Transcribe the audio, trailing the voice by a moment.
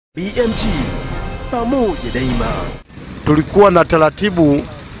BMG pamoja daima. Tulikuwa na taratibu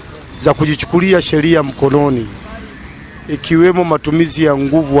za kujichukulia sheria mkononi, ikiwemo matumizi ya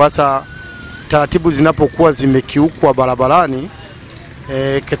nguvu, hasa taratibu zinapokuwa zimekiukwa barabarani.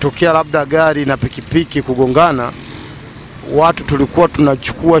 Ketokea labda gari na pikipiki kugongana, watu tulikuwa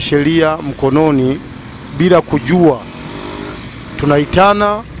tunachukua sheria mkononi bila kujua.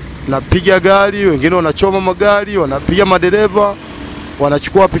 Tunaitana, napiga gari, wengine wanachoma magari, wanapiga madereva,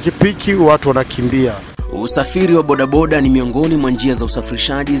 wanachukua pikipiki, watu wanakimbia. Usafiri wa bodaboda ni miongoni mwa njia za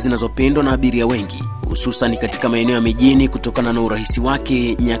usafirishaji zinazopendwa na abiria wengi, hususan katika maeneo ya mijini kutokana na urahisi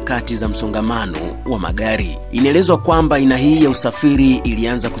wake nyakati za msongamano wa magari. Inaelezwa kwamba aina hii ya usafiri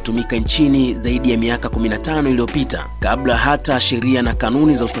ilianza kutumika nchini zaidi ya miaka 15 iliyopita, kabla hata sheria na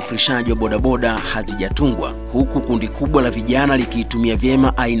kanuni za usafirishaji wa bodaboda hazijatungwa, huku kundi kubwa la vijana likiitumia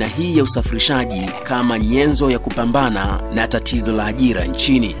vyema aina hii ya usafirishaji kama nyenzo ya kupambana na tatizo la ajira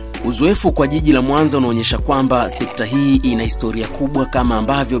nchini. Uzoefu kwa jiji la Mwanza unaonyesha kwamba sekta hii ina historia kubwa, kama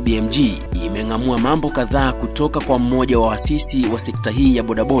ambavyo BMG imeng'amua mambo kadhaa kutoka kwa mmoja wa waasisi wa sekta hii ya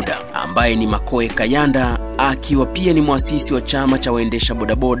bodaboda, ambaye ni Makoe Kayanda, akiwa pia ni muasisi wa chama cha waendesha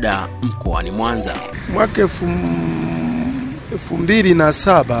bodaboda mkoani Mwanza. Mwaka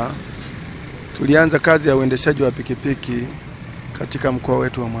 2007 tulianza kazi ya uendeshaji wa pikipiki katika mkoa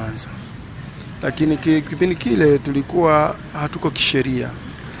wetu wa Mwanza. Lakini kipindi kile tulikuwa hatuko kisheria.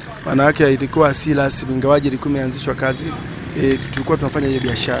 Maana yake ilikuwa asila ingawaje ilikuwa imeanzishwa kazi, tulikuwa tunafanya hiyo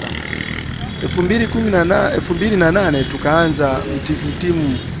biashara. 2018 tukaanza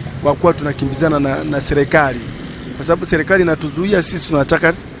mtimu wa kuwa tunakimbizana na serikali, kwa sababu serikali inatuzuia sisi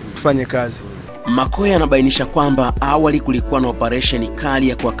tunataka tufanye kazi. Makoe anabainisha kwamba awali kulikuwa na operation kali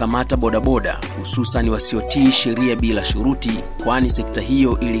ya kuwakamata bodaboda, hususan wasiotii sheria bila shuruti, kwani sekta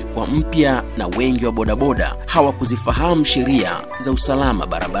hiyo ilikuwa mpya na wengi wa bodaboda hawakuzifahamu sheria za usalama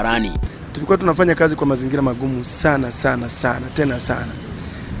barabarani. Tulikuwa tunafanya kazi kwa mazingira magumu sana tena sana.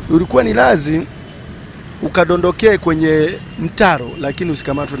 Ulikuwa ni lazima ukadondokee kwenye mtaro lakini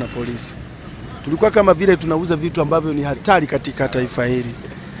usikamatwe na polisi. Tulikuwa kama vile tunauza vitu ambavyo ni hatari katika taifa hili.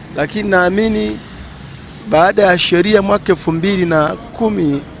 Lakini naamini baada ya sheria mwaka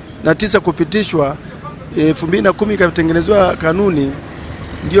 2019 kupitishwa, 2010 ikatengenezwa kanuni,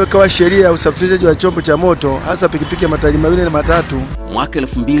 ndio ikawa sheria ya usafirishaji wa chombo cha moto, hasa pikipiki ya matairi mawili na matatu. Mwaka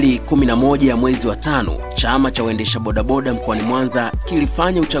 2011 mwezi wa 5, chama cha waendesha bodaboda mkoani Mwanza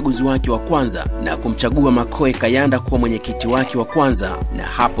kilifanya uchaguzi wake wa kwanza na kumchagua Makoe Kayanda kuwa mwenyekiti wake wa kwanza, na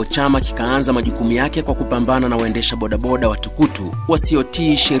hapo chama kikaanza majukumu yake kwa kupambana na waendesha bodaboda watukutu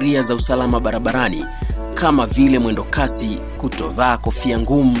wasiotii sheria za usalama barabarani, kama vile mwendo kasi, kutovaa kofia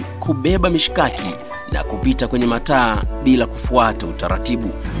ngumu, kubeba mishkaki na kupita kwenye mataa bila kufuata utaratibu.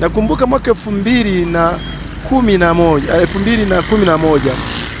 Nakumbuka mwaka 2011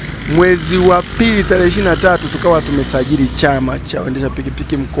 mwezi wa pili tarehe 23 tukawa tumesajili chama cha waendesha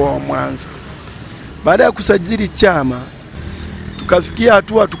pikipiki mkoa wa Mwanza. Baada ya kusajili chama, tukafikia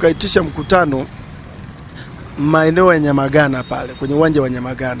hatua tukaitisha mkutano maeneo ya Nyamagana pale kwenye uwanja wa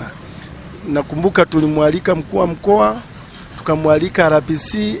Nyamagana. Nakumbuka tulimwalika mkuu wa mkoa, tukamwalika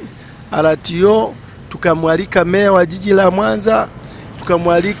RPC, RTO, tukamwalika meya wa jiji la Mwanza,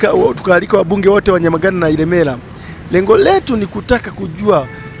 tukaalika wabunge wote wa Nyamagana na Ilemela. Lengo letu ni kutaka kujua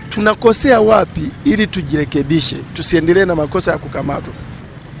tunakosea wapi ili tujirekebishe, tusiendelee na makosa ya kukamatwa.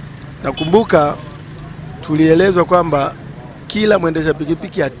 Nakumbuka tulielezwa kwamba kila mwendesha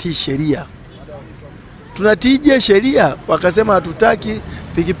pikipiki atii sheria. Tunatije sheria? Wakasema hatutaki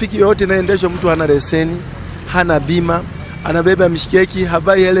pikipiki yote inaendeshwa mtu hana leseni, hana bima, anabeba mishkeki,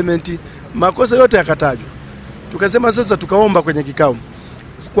 havai helmet, makosa yote yakatajwa. Tukasema sasa, tukaomba kwenye kikao,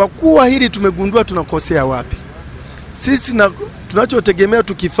 kwa kuwa hili tumegundua tunakosea wapi, sisi tunachotegemea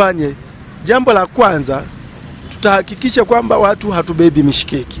tukifanye, jambo la kwanza tutahakikisha kwamba watu hatubebi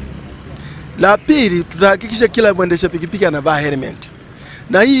mishkeki. La pili, tutahakikisha kila mwendesha pikipiki anavaa helmet.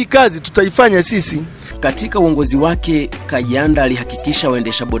 Na hii kazi tutaifanya sisi. Katika uongozi wake, Kayanda alihakikisha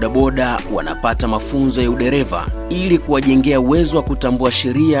waendesha bodaboda wanapata mafunzo ya udereva ili kuwajengea uwezo wa kutambua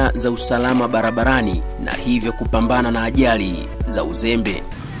sheria za usalama barabarani na hivyo kupambana na ajali za uzembe.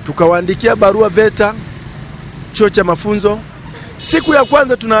 Tukawaandikia barua VETA, chuo cha mafunzo. Siku ya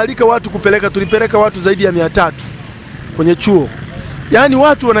kwanza tunaalika watu tulipeleka watu zaidi ya 300 kwenye chuo. Yaani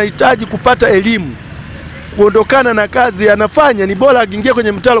watu wanahitaji kupata elimu, kuondokana na kazi anafanya, ni bora akiingia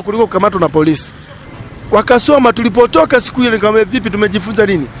kwenye mtalo kuliko kukamatwa na polisi. Wakasoma. Tulipotoka siku ile nikamwambia, vipi, tumejifunza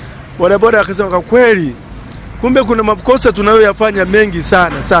nini? Bodaboda akasema kwa kweli kumbe kuna makosa tunayoyafanya mengi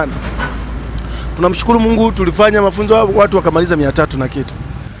sana. Tunamshukuru Mungu, tulifanya mafunzo, watu wakamaliza 300 na kitu.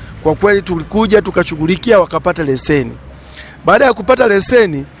 Kwa kweli tulikuja tukashughulikia, wakapata leseni. Baada ya kupata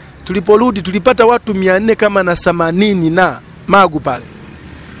leseni, tuliporudi tulipata watu 400 kama na 80 na Magu pale.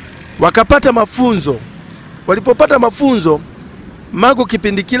 Wakapata mafunzo. Walipopata mafunzo, Magu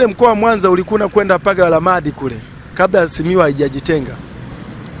kipindi kile mkoa wa Mwanza ulikuwa kwenda Paga la Madi kule kabla Simiyu haijajitenga.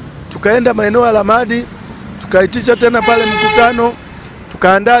 Tukaenda maeneo ya Lamadi, tukaitisha tena pale mkutano,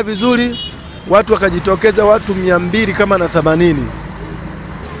 tukaandaa vizuri, watu wakajitokeza watu 200 kama na 80.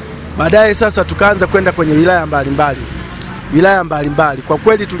 Baadaye sasa tukaanza kwenda kwenye wilaya mbalimbali. Kwa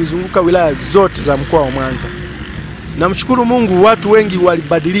kweli tulizunguka wilaya zote za mkoa wa Mwanza. Namshukuru Mungu, watu wengi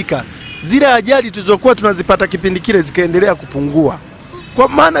walibadilika. Zile ajali tulizokuwa tunazipata kipindi kile zikaendelea kupungua. Kwa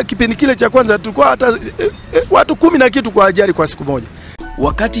maana kipindi kile cha kwanza tulikuwa hata watu 10 na kitu kwa ajali kwa siku moja.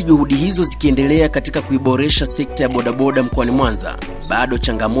 Wakati juhudi hizo zikiendelea katika kuiboresha sekta ya bodaboda mkoani Mwanza, bado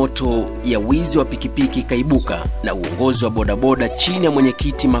changamoto ya wizi wa pikipiki kaibuka, na uongozi wa bodaboda chini ya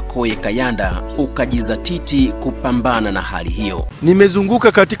mwenyekiti Makoye Kayanda ukajizatiti kupambana na hali hiyo.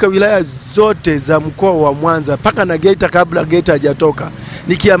 Nimezunguka katika wilaya zote za mkoa wa Mwanza mpaka na Geita kabla Geita hajatoka,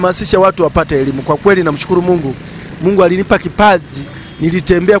 nikihamasisha watu wapate elimu. Kwa kweli namshukuru Mungu. Mungu alinipa kipaji,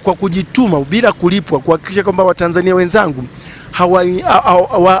 nilitembea kwa kujituma bila kulipwa kuhakikisha kwamba Watanzania wenzangu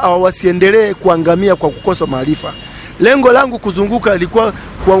wasiendelee kuangamia kwa kukosa maarifa. Lengo langu kuzunguka ilikuwa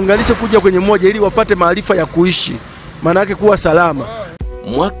kuwaunganisha kuja kwenye moja ili wapate maarifa ya kuishi, maana yake kuwa salama.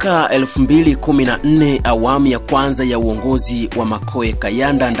 Mwaka 2014 awamu ya kwanza ya uongozi wa Makoye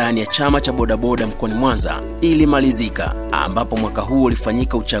Kayanda ndani ya chama cha bodaboda mkoani Mwanza ilimalizika, ambapo mwaka huu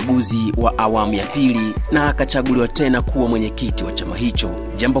ulifanyika uchaguzi wa awamu ya pili na akachaguliwa tena kuwa mwenyekiti wa chama hicho.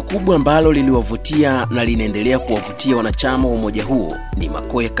 Jambo kubwa ambalo liliwavutia na linaendelea kuwavutia wanachama wa umoja huo ni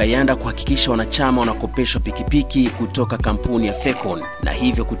Makoye Kayanda kuhakikisha wanachama wanakopeshwa pikipiki kutoka kampuni ya Fecon, na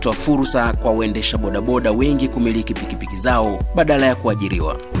hivyo kutoa fursa kwa waendesha bodaboda wengi kumiliki pikipiki zao badala ya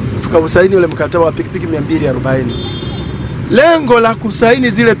kuajiriwa. Tukasaini ule mkataba wa pikipiki 240. Lengo la kusaini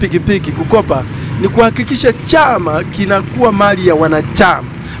zile pikipiki kukopa ni kuhakikisha chama kinakuwa mali ya wanachama.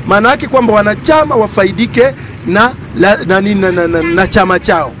 Maana yake kwamba wanachama wafaidike na chama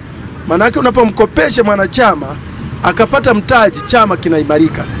chao. Maana yake unapomkopesha mwanachama akapata mtaji, chama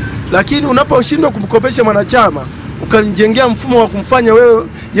kinaimarika. Lakini unaposhindwa kumkopesha mwanachama ukamjengea mfumo wa kumfanya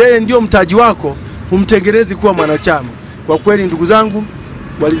yeye ndio mtaji wako, humtengenezi kuwa mwanachama. Kwa kweli ndugu zangu,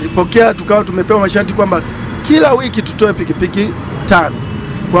 walizipokea, tukawa tumepewa masharti kwamba kila wiki tutoe pikipiki 5.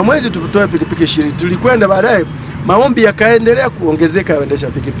 Kwa mwezi tutoe pikipiki 20. Tulikwenda baadaye maombi yakaendelea kuongezeka yaendesha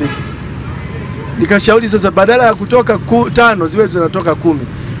pikipiki. Nikashauri sasa badala ya kutoka 5 ziwe zinatoka 10.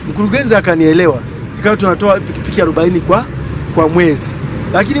 Mkurugenzi akanielewa. Sikawa tunatoa pikipiki 40 kwa mwezi.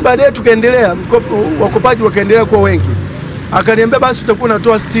 Lakini baadaye tukaendelea, wakopaji wakaendelea kuwa wengi. Akaniambia basi utakuwa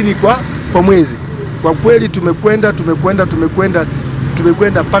unatoa 60 kwa mwezi. Kwa kweli tumekwenda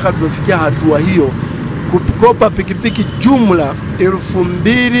mpaka tumefikia hatua hiyo, kukopa pikipiki jumla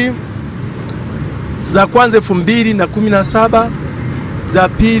 2000, za kwanza 2017, za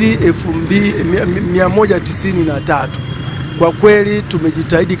pili 1193. Kwa kweli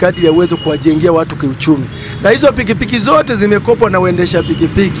tumejitahidi kadri ya uwezo kuwajengea watu kiuchumi. Na hizo pikipiki zote zimekopwa na waendesha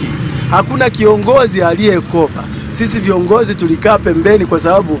pikipiki. Hakuna kiongozi aliyekopa. Sisi viongozi tulikaa pembeni kwa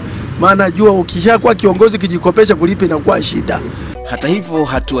sababu maana jua ukishakuwa kiongozi kijikopesha kulipa inakuwa shida. Hata hivyo,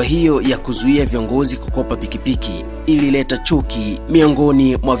 hatua hiyo ya kuzuia viongozi kukopa pikipiki ilileta chuki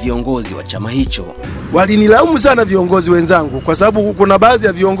miongoni mwa viongozi wa chama hicho. Walinilaumu sana viongozi wenzangu kwa sababu kuna baadhi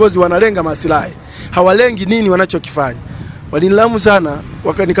ya viongozi wanalenga maslahi, hawalengi nini wanachokifanya. Walinilaumu sana,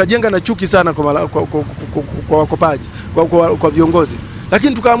 nikajenga na chuki sana kwa wakopaji, kwa viongozi.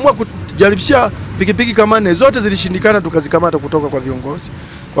 Lakini tukaamua kujaribisha pikipiki kama 4, zote zilishindikana, tukazikamata kutoka kwa viongozi.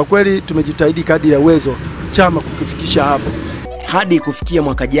 Kwa kweli tumejitahidi kadri ya uwezo chama kukifikisha hapo. Hadi kufikia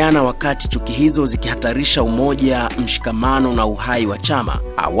mwaka jana, wakati chuki hizo zikihatarisha umoja, mshikamano na uhai wa chama,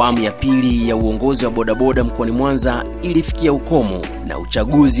 awamu ya pili ya uongozi wa bodaboda mkoani Mwanza ilifikia ukomo na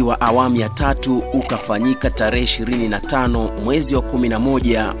uchaguzi wa awamu ya 3 ukafanyika tarehe 25 mwezi wa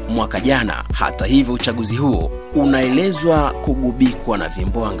 11 mwaka jana. Hata hivyo, uchaguzi huo unaelezwa kugubikwa na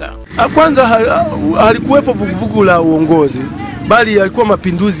vimbwanga. Kwanza halikuwepo vuguvugu la uongozi, bali yalikuwa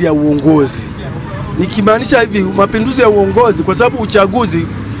mapinduzi ya uongozi. Nikimaanisha hivi mapinduzi ya uongozi kwa sababu uchaguzi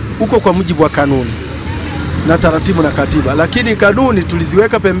uko kwa mujibu wa kanuni na taratibu na katiba, lakini kanuni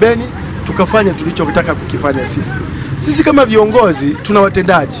tuliziweka pembeni, tukafanya tulichotaka kukifanya sisi. Sisi kama viongozi tuna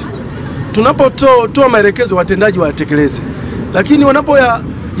watendaji. Tunapotoa maelekezo watendaji watekeleze. Lakini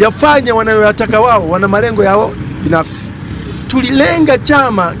wanapoyafanya wanayoyataka wao, wana malengo yao binafsi. Tulilenga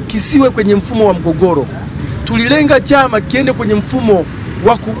chama kisiwe kwenye mfumo wa mgogoro. Tulilenga chama kiende kwenye mfumo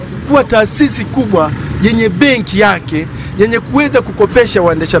wa kuwa taasisi kubwa yenye benki yake, yenye kuweza kukopesha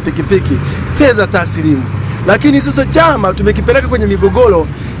waendesha pikipiki fedha taslimu. Lakini sasa chama tumekipeleka kwenye migogoro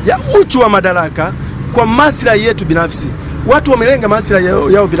ya uchu wa madaraka kwa maslahi yetu binafsi. Watu wamelenga maslahi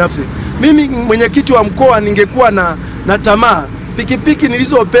yao binafsi. Mimi mwenyekiti wa mkoa ningekuwa na tamaa, pikipiki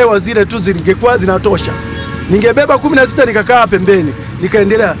nilizopewa zile tu zingekuwa zinatosha. Ningebeba 16 nikakaa pembeni,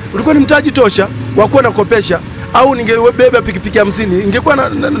 nikaendelea. Ulikuwa ni mtaji tosha wa kuwa nakopesha, au ningebeba pikipiki 50 ingekuwa na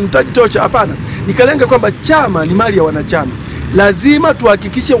mtaji tosha? Hapana. Nikalenga kwamba chama ni mali ya wanachama. Lazima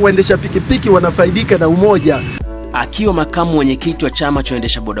tuhakikishe waendesha pikipiki wanafaidika na umoja. Akiwa makamu mwenyekiti wa chama cha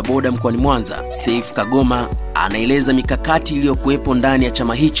waendesha bodaboda mkoani Mwanza, Saif Kagoma anaeleza mikakati iliyokuwepo ndani ya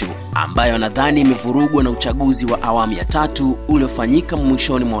chama hicho ambayo anadhani imevurugwa na uchaguzi wa awamu ya 3 uliofanyika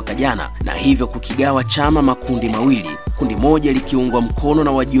mwishoni mwa mwaka jana, na hivyo kukigawa chama makundi mawili, kundi moja likiungwa mkono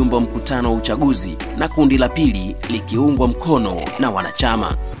na wajumbe wa mkutano wa uchaguzi na kundi la pili likiungwa mkono na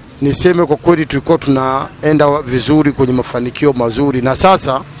wanachama. Niseme kwa kweli tulikuwa tunaenda vizuri kwenye mafanikio mazuri, na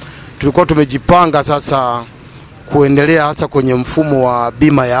sasa tulikuwa tumejipanga sasa kuendelea hasa kwenye mfumo wa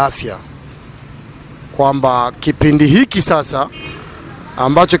bima ya afya, kwamba kipindi hiki sasa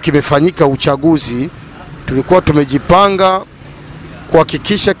ambacho kimefanyika uchaguzi, tulikuwa tumejipanga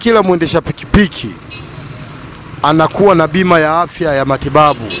kuhakikisha kila mwendesha pikipiki anakuwa na bima ya afya ya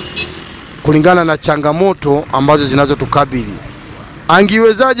matibabu kulingana na changamoto ambazo zinazotukabili.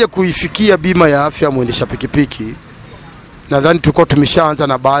 Angiwezaje kuifikia bima ya afya mwendesha pikipiki? Nadhani tulikuwa tumeshaanza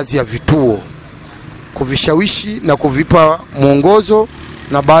na baadhi ya vituo kuvishawishi na kuvipa mwongozo,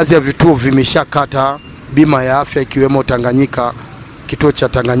 na baadhi ya vituo vimeshakata bima ya afya ikiwemo Tanganyika, kituo cha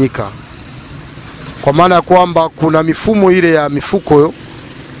Tanganyika. Kwa maana ya kwamba kuna mifumo ile ya mifuko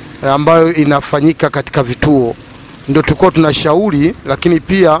ambayo inafanyika katika vituo, ndio tulikuwa tunashauri. Lakini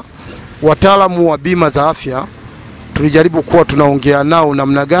pia wataalamu wa bima za afya tulijaribu kuwa tunaongea nao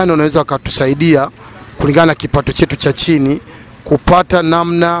namna gani wanaweza wakatusaidia kulingana na kipato chetu cha chini kupata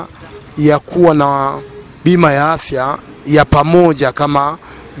namna ya kuwa na bima ya afya ya pamoja kama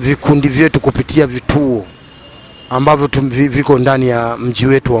vikundi vyetu kupitia vituo ambavyo viko ndani ya mji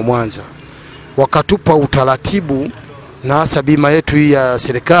wetu wa Mwanza. Wakatupa utaratibu na hasa bima yetu hii ya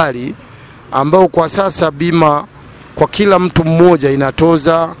serikali, ambao kwa sasa bima kwa kila mtu mmoja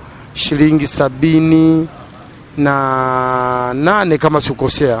inatoza shilingi 78 kama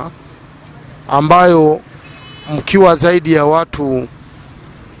sikosea, ambayo mkiwa zaidi ya watu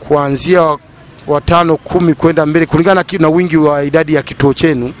kuanzia 5, 10 kwenda mbele kulingana na wingi wa idadi ya kituo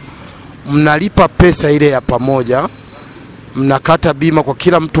chenu, mnalipa pesa ile ya pamoja, mnakata bima kwa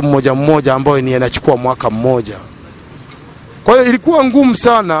kila mtu mmoja mmoja, ambayo ni inachukua mwaka mmoja. Kwa hiyo ilikuwa ngumu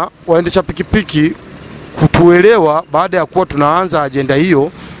sana waendesha pikipiki kutuelewa baada ya kuwa tunaanza ajenda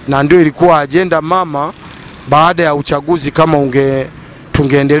hiyo, na ndio ilikuwa ajenda mama baada ya uchaguzi, kama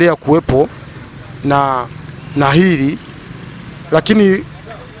tungeendelea kuwepo na hili. Lakini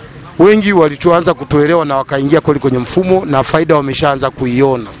wengi walituanza kutuelewa na wakaingia kwenye mfumo, na faida wameshaanza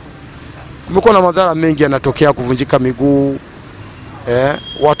kuiona. Kumekuwa na madhara mengi yanatokea, kuvunjika miguu,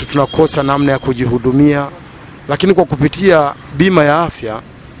 watu tunakosa namna ya kujihudumia, lakini kwa kupitia bima ya afya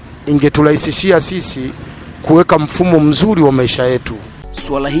ingeturahisishia sisi kuweka mfumo mzuri wa maisha yetu.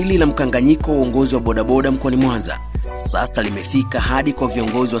 Suala hili la mkanganyiko wa uongozi wa bodaboda mkoani Mwanza sasa limefika hadi kwa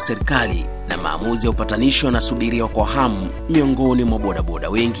viongozi wa serikali, na maamuzi ya upatanisho yanasubiriwa kwa hamu miongoni mwa bodaboda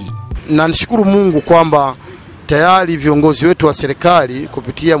wengi. Na nishukuru Mungu kwamba tayari viongozi wetu wa serikali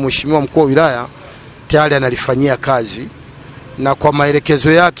kupitia mheshimiwa mkuu wa wilaya tayari analifanyia kazi, na kwa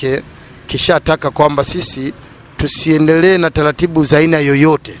maelekezo yake kishataka kwamba sisi tusiendelee na taratibu za aina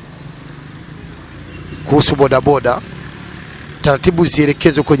yoyote kuhusu bodaboda. Taratibu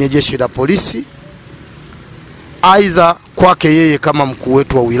zielekezwe kwenye jeshi la polisi, aidha kwake yeye kama mkuu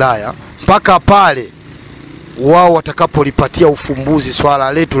wetu wa wilaya, mpaka pale wao watakapolipatia ufumbuzi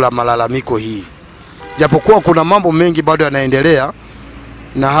swala letu la malalamiko hii. Japokuwa kuna mambo mengi bado yanaendelea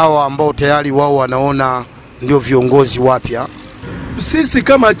na hawa ambao tayari wao wanaona ndio viongozi wapya. Sisi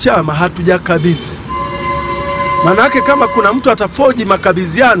kama chama hatujakabidhi. Maana yake kama kuna mtu atafoji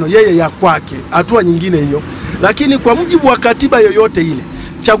makabidhiano, yeye ya kwake, hatua nyingine hiyo. Lakini kwa mujibu wa katiba yoyote ile,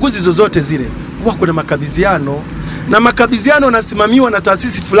 chaguzi zozote zile, wako na makabidhiano, na makabidhiano nasimamiwa na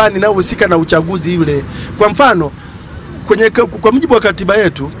taasisi fulani inayohusika na uchaguzi yule. Kwa mfano, kwa mujibu wa katiba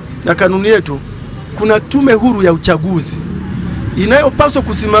yetu na kanuni yetu, kuna tume huru ya uchaguzi inayopaswa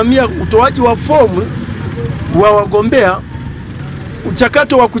kusimamia utoaji wa fomu wa wagombea,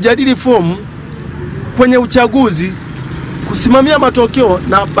 uchakato wa kujadili fomu kwenye uchaguzi, kusimamia matokeo,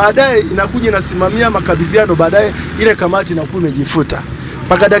 na baadaye inakuja inasimamia makabidhiano. Baadaye ile kamati inakuwa imejifuta.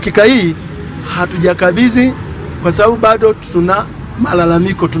 Mpaka dakika hii hatujakabidhi kwa sababu bado tuna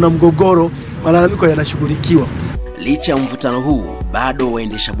malalamiko, tuna mgogoro, malalamiko yanashughulikiwa. Licha ya mvutano huu, bado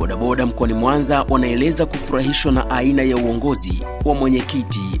waendesha bodaboda mkoani Mwanza wanaeleza kufurahishwa na aina ya uongozi wa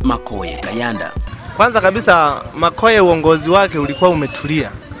mwenyekiti Makoye Kayanda. Kwanza kabisa Makoye uongozi wake ulikuwa umetulia.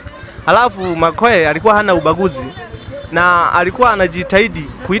 Halafu Makoye alikuwa hana ubaguzi na alikuwa anajitahidi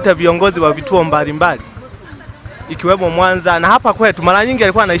kuita viongozi wa vituo mbalimbali ikiwemo Mwanza na hapa kwetu. Mara nyingi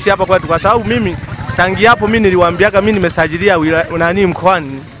alikuwa anaishi hapa kwetu kwa sababu mimi tangi hapo mimi niliwaambiaga mimi nimesajilia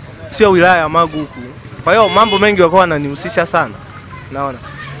mkoani sio wilaya ya Magu. Kwa hiyo mambo mengi walikuwa wananihusisha sana. Naona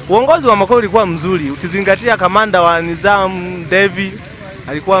uongozi wa Makoye ulikuwa mzuri, ukizingatia kamanda wa nizamu Devi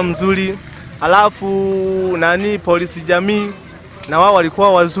alikuwa mzuri. Alafu polisi jamii na wao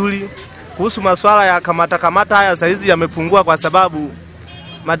walikuwa wazuri. Kuhusu masuala ya kamata haya saizi yamepungua kwa sababu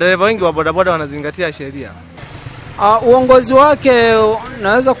madereva wengi wa bodaboda wanazingatia sheria. Uongozi wake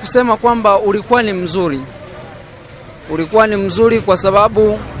naweza kusema kwamba ulikuwa ni mzuri. Ulikuwa ni mzuri kwa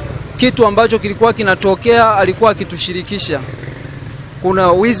sababu kitu ambacho kilikuwa kinatokea alikuwa akitushirikisha.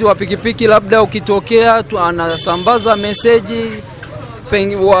 Kuna wizi wa pikipiki labda ukitokea anasambaza meseji,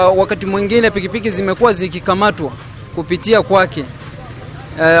 wakati mwingine pikipiki zimekuwa zikikamatwa kupitia kwake.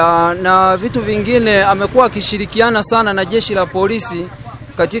 Na vitu vingine amekuwa akishirikiana sana na jeshi la polisi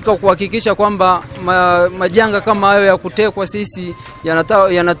katika kuhakikisha kwamba majanga kama hayo ya kutekwa sisi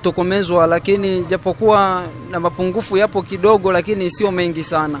yanatokomezwa, lakini japokuwa na mapungufu yapo kidogo lakini sio mengi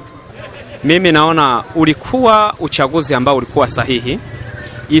sana. Mimi naona ulikuwa uchaguzi ambao ulikuwa sahihi,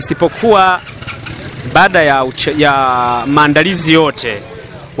 isipokuwa baada ya maandalizi yote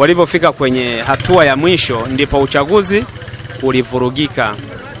walipofika kwenye hatua ya mwisho ndipo uchaguzi ulivurugika.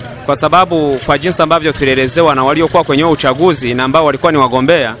 Kwa sababu kwa jinsi ambavyo tulielezewa na waliokuwa kwenye uchaguzi na ambao walikuwa ni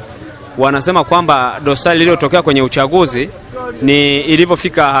wagombea, wanasema kwamba dosari iliyotokea kwenye uchaguzi ni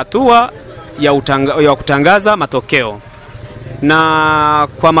ilipofika hatua ya kutangaza matokeo. Na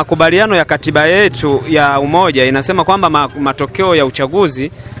kwa makubaliano ya katiba yetu ya umoja inasema kwamba matokeo ya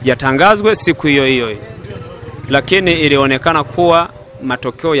uchaguzi yatangazwe siku hiyo hiyo. Lakini ilionekana kuwa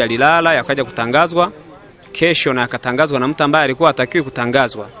matokeo yalilala yakaja kutangazwa kesho na yakatangazwa na mtu ambaye alikuwa hatakiwi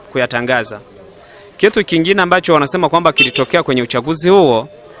kuyatangaza. Kitu kingine ambacho wanasema kwamba kilitokea kwenye uchaguzi huo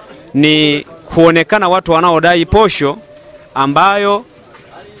ni kuonekana watu wanaodai posho ambayo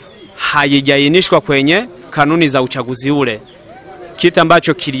haijainishwa kwenye kanuni za uchaguzi ule, kitu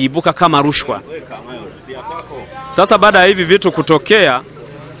ambacho kiliibuka kama rushwa. Sasa baada ya hivi vitu kutokea,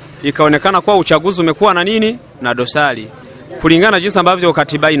 ikaonekana kwa uchaguzi umekuwa na dosari. Kulingana jinsi ambavyo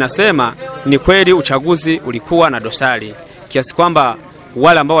katiba inasema, ni kweli uchaguzi ulikuwa na dosari, kiasi kwamba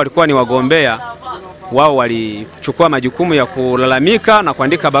wale ambao walikuwa ni wagombea wao walichukua majukumu ya kulalamika na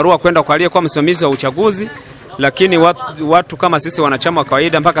kuandika barua kwenda kwa aliyekuwa msimamizi wa uchaguzi. Lakini watu kama sisi wanachama wa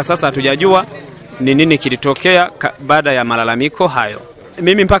kawaida mpaka sasa hatujajua ni nini kilitokea baada ya malalamiko hayo.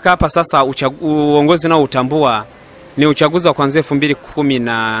 Mimi mpaka hapa sasa uongozi nao utambua ni uchaguzi wa kuanzia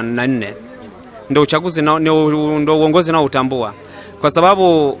 2014. Ndio uchaguzi ndio uongozi nao utambua, kwa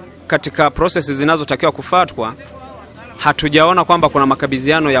sababu katika processes zinazotakiwa kufuatwa hatujaona kwamba kuna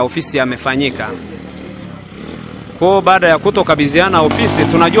makabidhiano ya ofisi yamefanyika. Kwa baada ya kutokabidhiana ofisi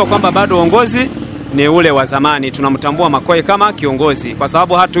tunajua kwamba bado uongozi ni ule wa zamani. Tunamtambua Makoye kama kiongozi kwa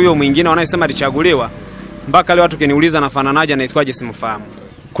sababu hata huyo mwingine wanayesema alichaguliwa mpaka leo watu kiniuliza nafananaje anaitwaje simfahamu.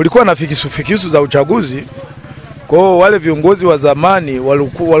 Kulikuwa na fikisu za uchaguzi. Kwa wale viongozi wa zamani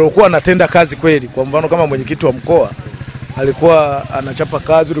walikuwa wanatenda kazi kweli. Kwa mfano kama mwenyekiti wa mkoa alikuwa anachapa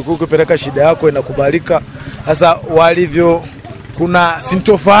kazi, ulikuwa ukipeleka shida yako inakubalika. Sasa kuna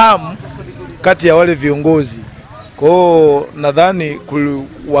sintofahamu kati ya wale viongozi. Kwa nadhani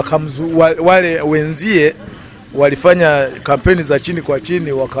wale wenzie walifanya kampeni za chini kwa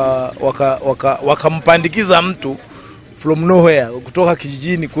chini, wakampandikiza mtu from nowhere kutoka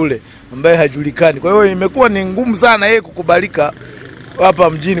kijijini kule ambaye hajulikani. Kwa hiyo imekuwa ni ngumu sana yeye kukubalika hapa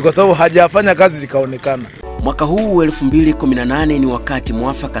mjini kwa sababu hajafanya kazi zikaonekana. Mwaka huu 2018 ni wakati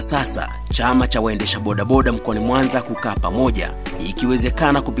mwafaka sasa chama cha waendesha bodaboda mkoani Mwanza kukaa pamoja,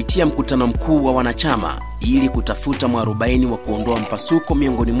 ikiwezekana kupitia mkutano mkuu wa wanachama ili kutafuta mwarobaini wa kuondoa mpasuko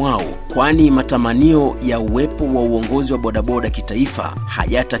miongoni mwao, kwani matamanio ya uwepo wa uongozi wa bodaboda kitaifa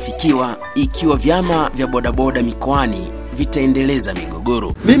hayatafikiwa ikiwa vyama vya bodaboda mikoani vitaendeleza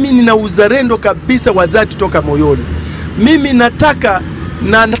migogoro. Mimi nina uzalendo kabisa wa dhati toka moyoni. Mimi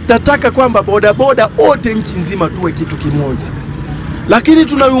nataka kwamba bodaboda wote nchi nzima tuwe kitu kimoja. Lakini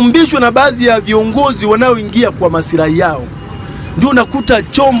tunayumbishwa na baadhi ya viongozi wanaoingia kwa maslahi yao. Ndio unakuta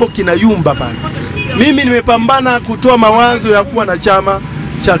chombo kinayumba pale. Mimi nimepambana kutoa mawazo ya kuwa na chama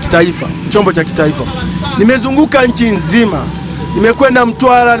cha kitaifa, chombo cha kitaifa. Nimezunguka nchi nzima. Nimekwenda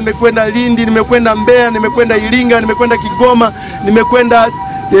Mtwara, nimekwenda Lindi, nimekwenda Mbeya, nimekwenda Iringa, nimekwenda Kigoma, nimekwenda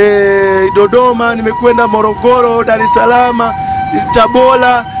Dodoma, nimekwenda Morogoro, Dar es Salaam,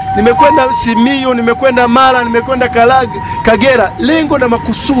 Tabora, nimekwenda Simiyu, nimekwenda Mara, nimekwenda Kagera. Lengo na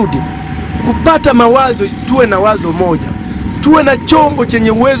makusudi kupata mawazo, tuwe na wazo moja, tuwe na chombo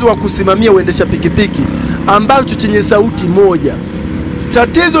chenye uwezo wa kusimamia uendesha pikipiki ambacho chenye sauti moja.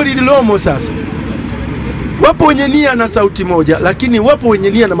 Tatizo lililomo sasa, wapo wenye nia na sauti moja, lakini wapo wenye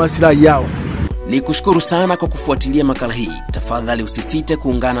nia na maslahi yao. Ni kushukuru sana kwa kufuatilia makala hii. Tafadhali usisite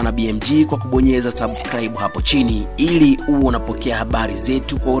kuungana na BMG kwa kubonyeza subscribe hapo chini ili uwe unapokea habari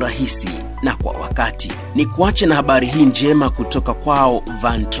zetu kwa urahisi na kwa wakati. Ni kuache na habari hii njema kutoka kwao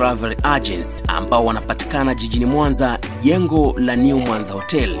Van Travel Agents ambao wanapatikana jijini Mwanza, jengo la New Mwanza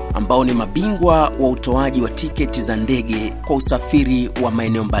Hotel, ambao ni mabingwa wa utoaji wa tiketi za ndege kwa usafiri wa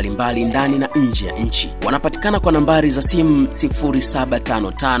maeneo mbalimbali ndani na nje ya nchi. Wanapatikana kwa nambari za simu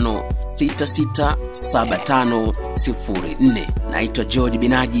 0755667504. Naitwa George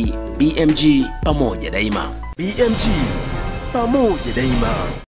Binaji, BMG pamoja daima. BMG pamoja daima.